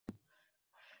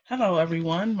Hello,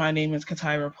 everyone. My name is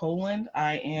Katira Poland.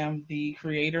 I am the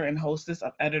creator and hostess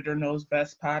of Editor Knows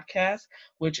Best podcast,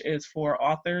 which is for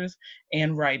authors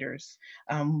and writers.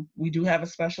 We do have a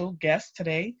special guest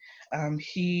today.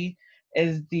 He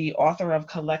is the author of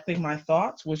Collecting My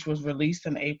Thoughts, which was released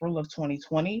in April of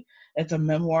 2020. It's a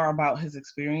memoir about his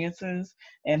experiences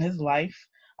and his life.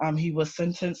 He was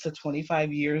sentenced to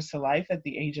 25 years to life at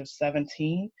the age of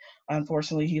 17.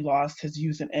 Unfortunately, he lost his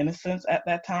youth and innocence at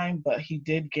that time, but he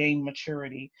did gain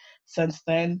maturity. Since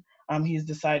then, he's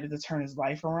decided to turn his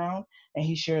life around, and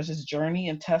he shares his journey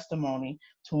and testimony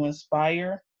to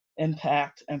inspire,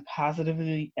 impact, and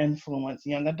positively influence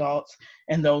young adults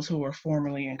and those who were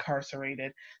formerly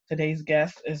incarcerated. Today's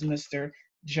guest is Mr.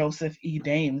 Joseph E.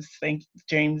 Dames. Thank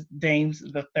James Dames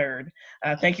the third.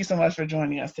 Thank you so much for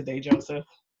joining us today, Joseph.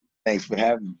 Thanks for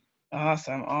having me.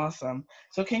 Awesome, awesome.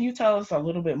 So, can you tell us a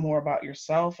little bit more about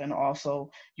yourself and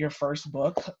also your first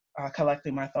book,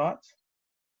 Collecting My Thoughts?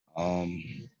 Um,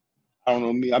 I don't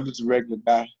know me. I'm just a regular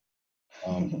guy.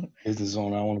 Business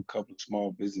owner. I own a couple of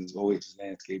small businesses. OH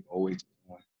Landscape, OH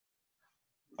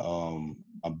one.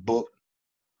 My book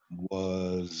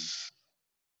was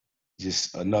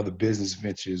just another business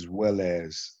venture as well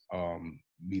as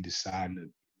me deciding to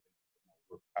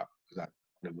work out because I thought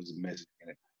there was a message in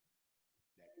it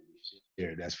that could be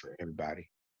shared. That's for everybody.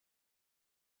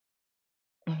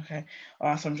 Okay,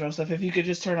 awesome, Joseph. If you could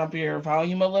just turn up your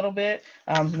volume a little bit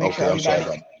to make sure Okay, I'm sorry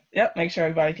everybody, about yep, make sure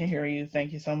everybody can hear you.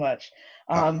 Thank you so much.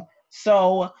 that.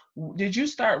 So, did you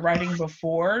start writing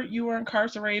before you were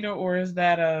incarcerated, or is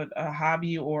that a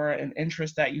hobby or an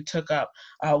interest that you took up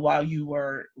while you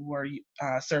were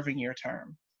serving your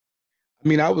term? I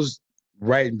mean, I was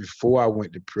writing before I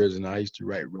went to prison. I used to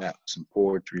write raps and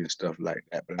poetry and stuff like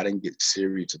that, but I didn't get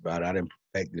serious about it. I didn't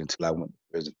perfect it until I went to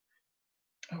prison.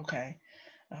 Okay.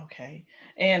 Okay.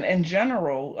 And in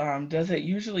general, does it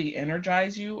usually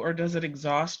energize you or does it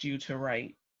exhaust you to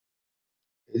write?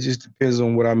 It just depends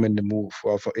on what I'm in the mood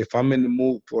for. If I'm in the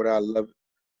mood for it, I love it.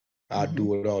 I'll Hmm.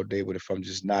 do it all day. But if I'm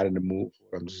just not in the mood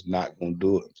for it, I'm just not gonna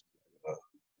do it.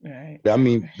 Right. But I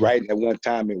mean, writing at one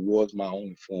time it was my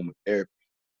only form of therapy.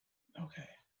 Okay.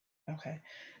 Okay.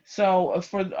 So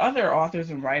for the other authors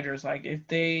and writers, like if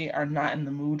they are not in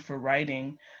the mood for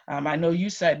writing, I know you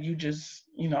said you just,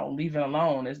 leave it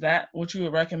alone. Is that what you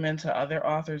would recommend to other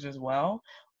authors as well?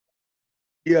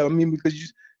 Yeah, I mean,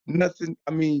 because nothing.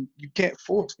 I mean, you can't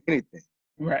force anything.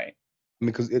 Right. I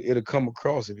mean, because it'll come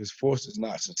across if it's forced, it's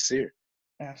not sincere.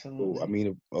 So I Absolutely.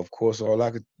 mean, of course, all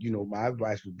I could, my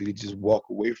advice would be to just walk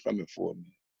away from it for a minute.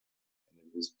 And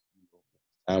if it's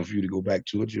time for you to go back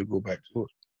to it, you'll go back to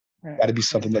it. Got to Right. be Right.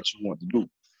 something that you want to do.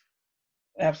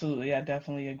 Absolutely, I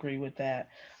definitely agree with that.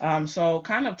 So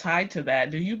kind of tied to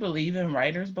that, do you believe in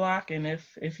writer's block? And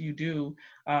if you do,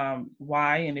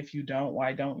 why? And if you don't,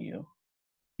 why don't you?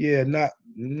 Yeah, not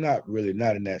really,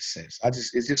 not in that sense.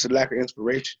 It's just a lack of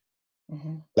inspiration,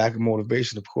 Hmm. lack of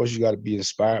motivation. Of course, you got to be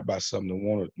inspired by something to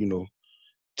want to,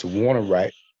 to want to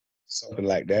write something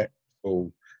like that.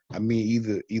 So, I mean,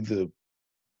 either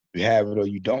you have it or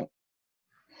you don't.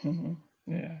 Hmm.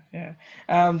 Yeah,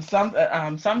 yeah.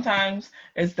 Sometimes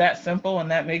it's that simple,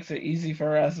 and that makes it easy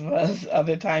for us. But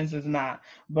other times it's not.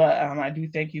 But I do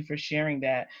thank you for sharing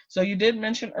that. So you did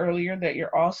mention earlier that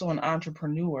you're also an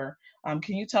entrepreneur.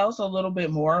 Can you tell us a little bit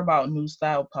more about New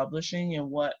Style Publishing and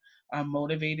what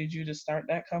motivated you to start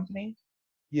that company?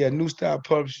 Yeah, New Style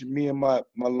Publishing. Me and my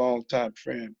longtime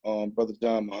friend, brother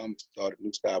John Muhammad, started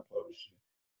New Style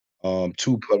Publishing.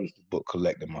 To publish the book,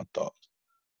 Collecting My Thoughts.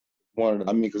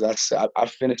 I mean, because I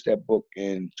finished that book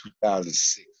in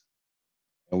 2006,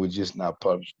 and we're just not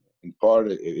publishing it. And part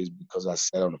of it is because I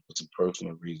sat on it for some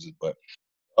personal reasons, but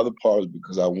the other part is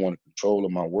because I wanted control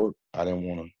of my work. I didn't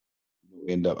want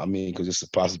to end up. I mean, because it's a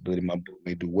possibility my book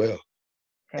may do well,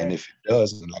 and Right. if it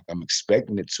doesn't, like I'm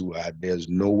expecting it to, there's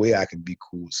no way I can be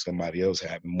cool with somebody else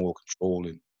having more control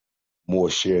and more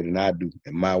share than I do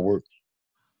in my work.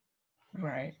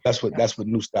 Right. That's what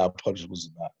New Style Publishing was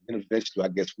about. And eventually, I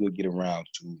guess we'll get around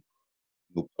to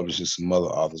publishing some other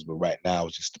authors, but right now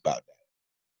it's just about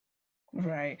that.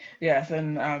 Right. Yes.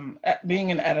 And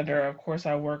being an editor, of course,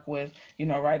 I work with,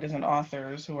 writers and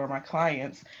authors who are my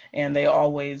clients, and they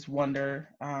always wonder,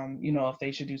 if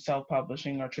they should do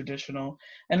self-publishing or traditional.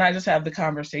 And I just have the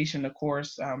conversation, of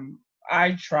course.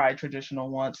 I tried traditional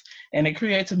once, and it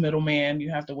creates a middleman. You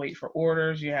have to wait for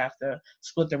orders. You have to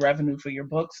split the revenue for your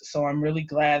books. So I'm really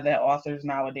glad that authors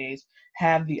nowadays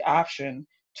have the option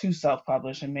to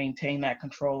self-publish and maintain that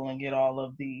control and get all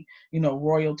of the,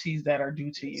 royalties that are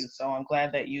due to you. So I'm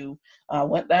glad that you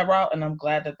went that route, and I'm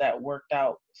glad that that worked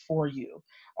out for you.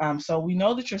 So we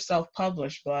know that you're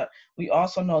self-published, but we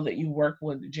also know that you work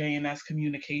with JNS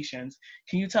Communications.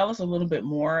 Can you tell us a little bit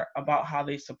more about how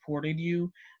they supported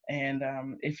you, and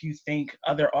if you think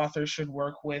other authors should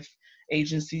work with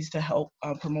agencies to help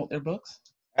promote their books?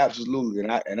 Absolutely,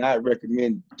 and I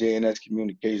recommend JNS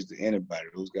Communications to anybody.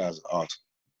 Those guys are awesome.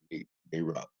 They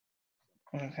rock.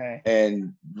 Okay.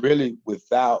 And really,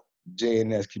 without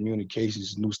JNS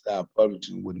Communications, New Style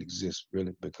Publishing wouldn't exist,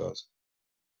 really, because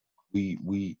we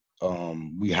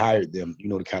hired them,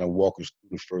 to kind of walk us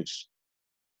through the first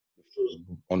book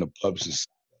on the publishing side,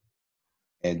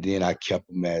 and then I kept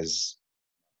them as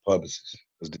publicists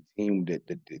because the team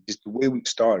just the way we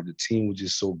started, the team was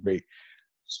just so great.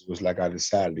 So it's like I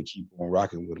decided to keep on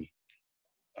rocking with them.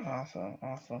 Awesome,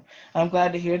 awesome. I'm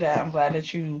glad to hear that. I'm glad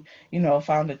that you,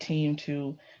 found a team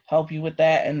to help you with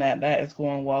that, and that is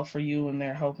going well for you, and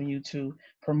they're helping you to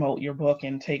promote your book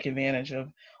and take advantage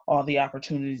of all the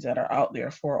opportunities that are out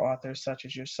there for authors such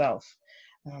as yourself.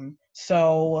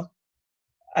 So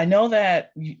I know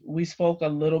that we spoke a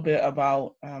little bit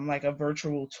about like a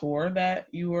virtual tour that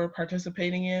you were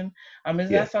participating in. Is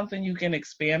Yeah. that something you can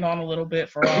expand on a little bit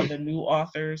for all the new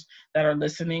authors that are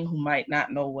listening who might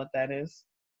not know what that is?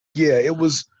 Yeah, it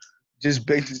was just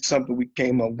basically something we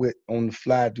came up with on the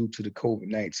fly due to the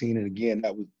COVID-19. And again,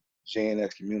 that was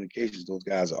JNS Communications. Those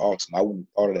guys are awesome. I wouldn't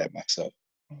have thought of that myself.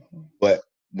 Mm-hmm. But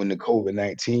when the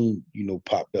COVID-19,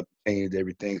 popped up and changed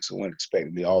everything so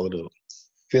unexpectedly, all of the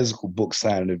physical book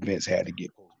signing events had to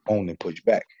get postponed and pushed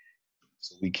back.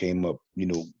 So we came up,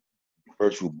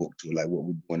 virtual book tour, like what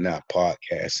we're doing now,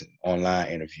 podcasts and online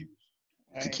interviews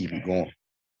to keep it going.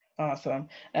 Awesome.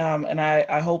 And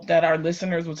I hope that our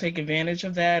listeners will take advantage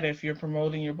of that. If you're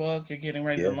promoting your book, you're getting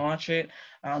ready to launch it,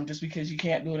 just because you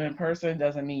can't do it in person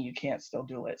doesn't mean you can't still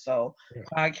do it. So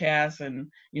podcasts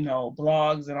and,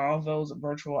 blogs and all of those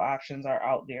virtual options are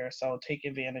out there. So take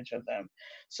advantage of them.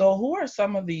 So who are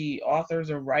some of the authors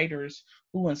or writers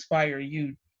who inspire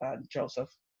you, Joseph?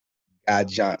 Guy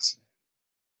Johnson.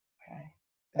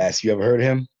 Okay. You ever heard of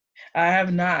him? I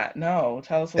have not. No.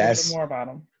 Tell us a little bit more about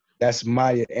him. That's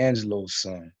Maya Angelou's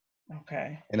son.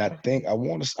 Okay. And I think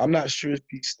I'm not sure if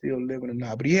he's still living or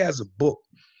not, but he has a book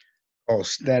called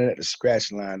Standing at the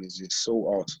Scratch Line. It's just so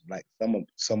awesome. Like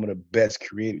some of the best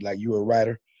creative. Like you're a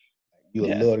writer, you'll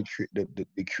love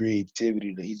the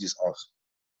creativity. That he's just awesome.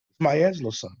 It's Maya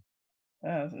Angelou's son.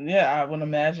 I would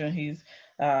imagine he's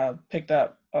picked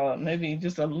up maybe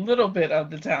just a little bit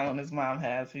of the talent his mom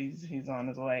has. He's on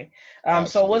his way.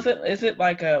 So was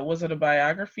it a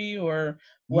biography or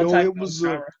what type of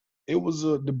genre?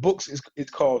 The books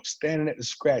it's called Standing at the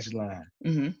Scratch Line.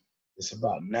 Mm-hmm. It's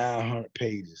about 900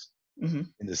 pages. Mm-hmm.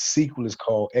 And the sequel is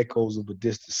called Echoes of a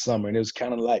Distant Summer. And it was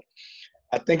kind of like,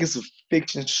 I think it's a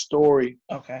fiction story.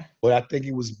 Okay. But I think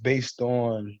it was based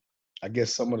on, I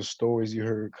guess, some of the stories you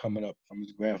heard coming up from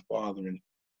his grandfather. And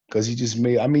because he just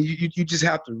made, you just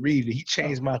have to read it. He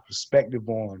changed my perspective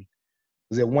on,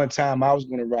 because at one time I was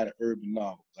going to write an urban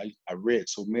novel. I read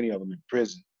so many of them in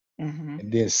prison. Mm-hmm.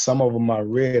 And then some of them I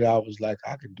read, I was like,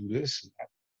 I could do this.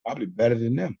 Probably better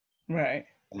than them. Right.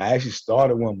 And I actually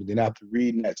started one, but then after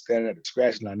reading that, Standing at the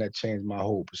Scratch Line, that changed my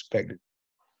whole perspective.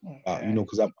 Okay.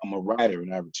 Because I'm a writer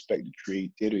and I respect the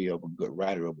creativity of a good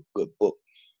writer of a good book.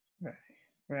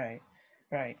 Right.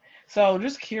 So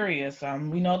just curious,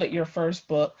 we know that your first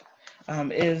book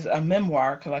is a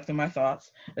memoir, Collecting My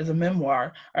Thoughts, is a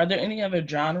memoir. Are there any other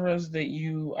genres that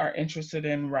you are interested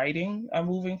in writing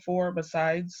moving forward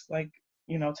besides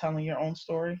telling your own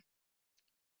story?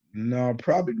 No,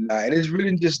 probably not. And it's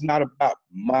really just not about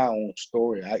my own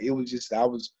story. I was just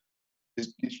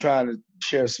trying to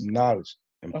share some knowledge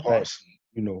and parts,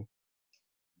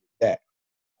 that.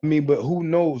 But who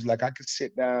knows? Like I could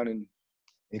sit down and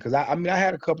because I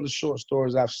had a couple of short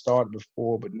stories I've started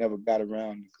before, but never got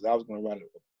around because I was going to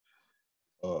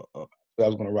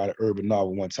write an urban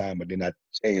novel one time, but then I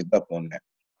changed up on that.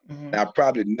 Mm-hmm. And I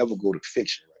probably never go to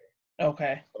fiction. Right?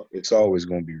 Okay. It's always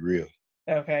going to be real.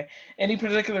 Okay. Any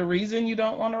particular reason you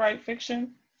don't want to write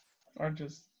fiction, or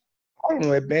just? I don't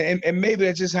know, man. And maybe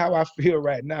that's just how I feel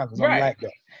right now because I'm like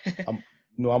that.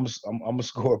 I'm a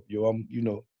Scorpio. I'm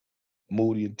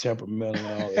moody and temperamental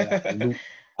and all that.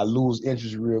 I lose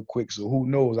interest real quick. So who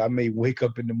knows? I may wake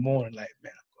up in the morning like,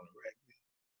 man,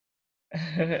 I'm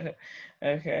gonna write this.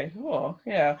 Okay, cool.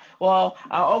 Yeah. Well,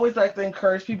 I always like to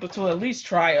encourage people to at least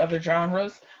try other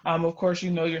genres. Of course,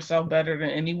 you know yourself better than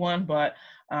anyone, but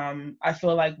I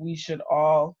feel like we should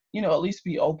all at least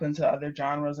be open to other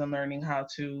genres and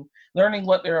learning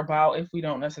what they're about if we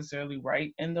don't necessarily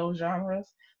write in those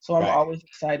genres. So I'm Right. always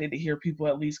excited to hear people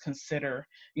at least consider,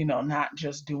 not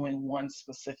just doing one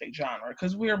specific genre,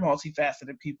 because we're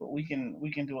multifaceted people. We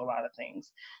can do a lot of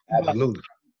things, but Absolutely.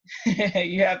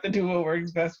 you have to do what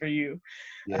works best for you.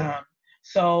 Yeah. Um,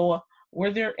 so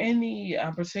were there any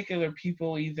particular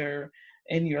people either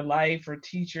in your life or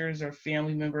teachers or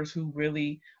family members who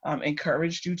really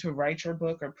encouraged you to write your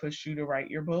book or pushed you to write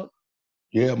your book?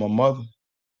 Yeah, my mother.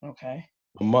 Okay.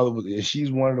 My mother was, and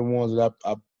she's one of the ones that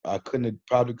I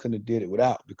probably couldn't have did it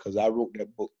without, because I wrote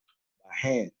that book by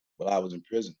hand while I was in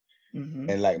prison. Mm-hmm.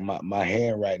 And like my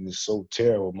handwriting is so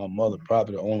terrible. My mother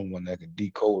probably the only one that could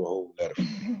decode a whole letter.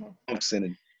 I'm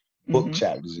sending book Mm-hmm.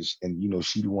 chapters, and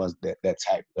she the ones that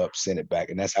typed it up, sent it back,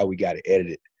 and that's how we got it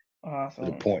edited to the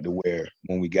Awesome. point to where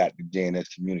when we got to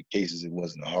JNS Communications, it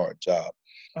wasn't a hard job.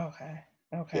 Okay.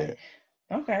 Yeah. Okay.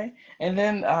 Okay. And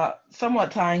then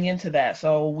somewhat tying into that,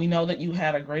 so we know that you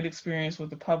had a great experience with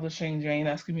the publishing.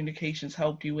 JNS Communications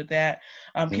helped you with that.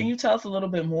 Can Mhm. you tell us a little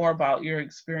bit more about your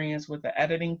experience with the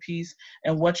editing piece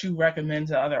and what you recommend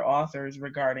to other authors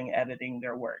regarding editing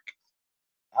their work?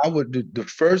 The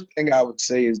first thing I would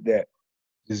say is that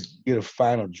just get a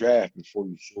final draft before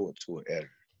you show it to an editor.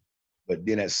 But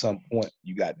then at some point,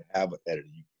 you got to have an editor.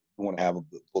 You want to have a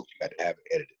good book, you got to have it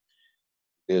edited.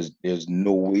 There's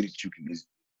no way that you can, as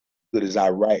good as I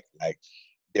write, like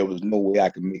there was no way I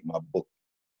could make my book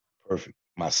perfect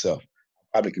myself. I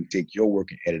probably can take your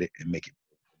work and edit it and make it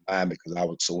mine, because I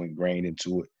was so ingrained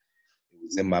into it. It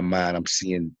was in my mind. I'm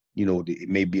seeing, it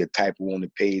may be a typo on the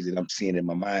page that I'm seeing in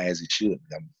my mind as it should.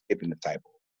 I'm skipping the typo.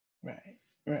 Right.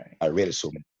 Right. I read it so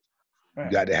many. You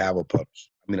Right. got to have a publisher.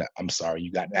 I'm sorry,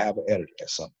 you got to have an editor at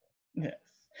some point. Yes.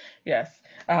 Yes.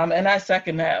 And I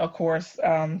second that, of course.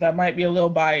 That might be a little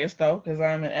biased though, because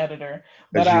I'm an editor.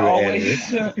 But Because I you're an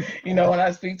editor. always, when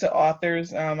I speak to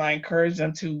authors, I encourage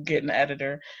them to get an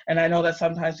editor. And I know that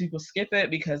sometimes people skip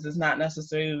it because it's not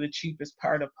necessarily the cheapest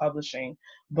part of publishing.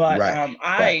 But Right.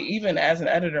 I, Right. even as an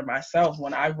editor myself,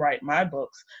 when I write my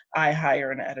books, I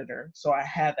hire an editor. So I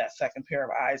have that second pair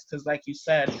of eyes because, like you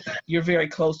said, you're very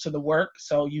close to the work,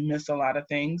 so you miss a lot of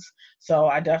things. So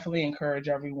I definitely encourage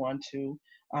everyone to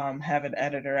have an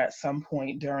editor at some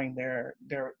point during their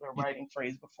writing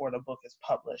phase before the book is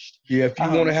published. Yeah, if you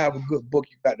want to Um, have a good book,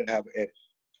 you got to have an editor.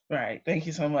 right. Thank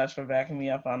you so much for backing me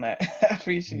up on that. I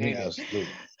appreciate Yeah, it. absolutely.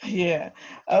 Yeah.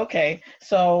 Okay.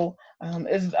 So,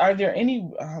 are there any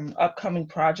upcoming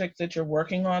projects that you're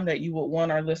working on that you would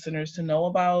want our listeners to know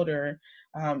about, or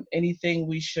anything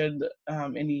we should,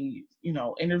 any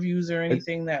interviews or It's,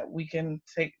 anything that we can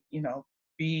take, yeah,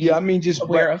 be I mean, just right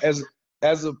aware of?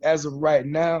 as of right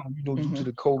now, due Hmm. to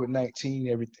the COVID-19,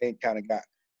 everything kind of got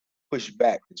pushed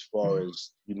back as far Hmm.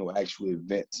 as actual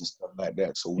events and stuff like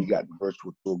that. So we got the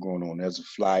virtual tour going on. There's a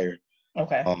flyer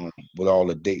Okay. with all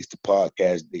the dates, the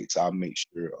podcast dates. I'll make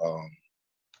sure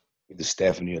either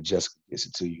Stephanie or Jessica gets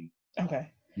it to you. Okay.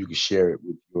 You can share it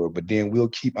with your. But then we'll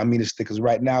keep. I mean, it's because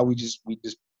right now we just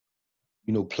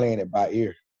playing it by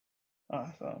ear,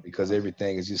 Awesome. because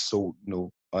everything is just so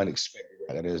unexpected.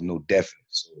 Right? There's no definite.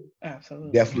 So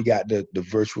Absolutely. definitely got the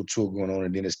virtual tour going on,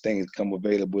 and then as things come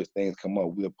available, as things come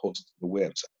up, we'll post it to the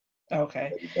website,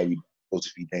 Okay.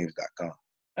 www.josephdames.com.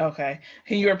 Okay.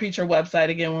 Can you repeat your website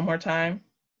again one more time?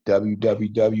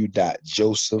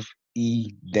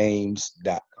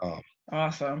 www.josephdames.com.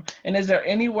 Awesome. And is there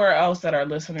anywhere else that our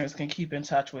listeners can keep in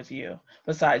touch with you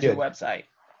besides your Yeah, website?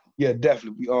 yeah,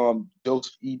 definitely.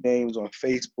 Joseph E. Dames on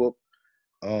Facebook,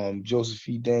 Joseph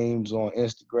E. Dames on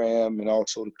Instagram, and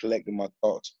also the Collecting My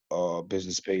Thoughts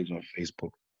business page on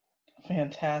Facebook.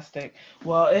 Fantastic.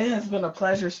 Well, it has been a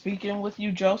pleasure speaking with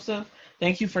you, Joseph.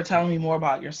 Thank you for telling me more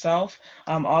about yourself,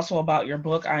 also about your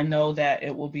book. I know that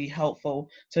it will be helpful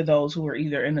to those who are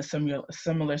either in a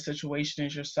similar situation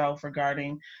as yourself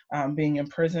regarding being in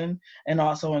prison, and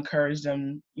also encourage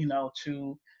them,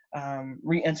 to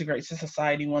reintegrate to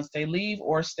society once they leave,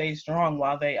 or stay strong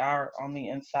while they are on the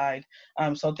inside.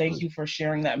 So thank you for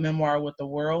sharing that memoir with the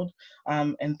world,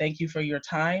 and thank you for your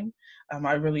time.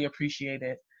 I really appreciate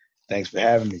it. Thanks for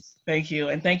having me. Thank you.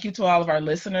 And thank you to all of our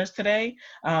listeners today.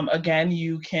 Again,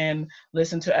 you can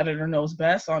listen to Editor Knows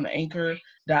Best on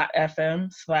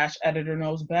anchor.fm/Editor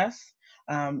Knows Best.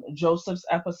 Joseph's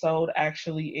episode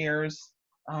actually airs.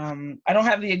 I don't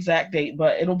have the exact date,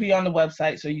 but it'll be on the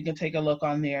website, so you can take a look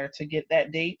on there to get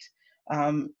that date,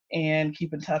 and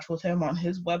keep in touch with him on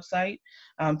his website.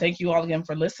 Thank you all again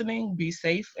for listening. Be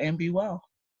safe and be well.